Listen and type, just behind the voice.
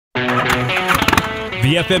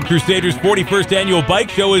The FM Crusaders 41st Annual Bike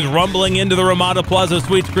Show is rumbling into the Ramada Plaza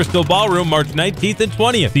Suites Crystal Ballroom March 19th and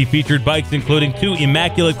 20th. See featured bikes including 2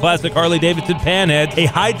 immaculate classic Harley-Davidson Panheads, a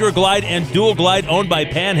Hydra Glide and Dual Glide owned by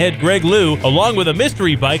Panhead Greg Liu, along with a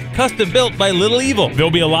mystery bike custom built by Little Evil. There'll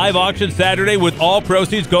be a live auction Saturday with all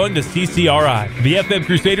proceeds going to CCRI. The FM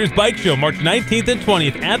Crusaders Bike Show March 19th and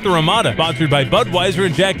 20th at the Ramada, sponsored by Budweiser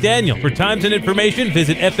and Jack Daniel. For times and information,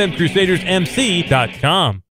 visit fmcrusadersmc.com.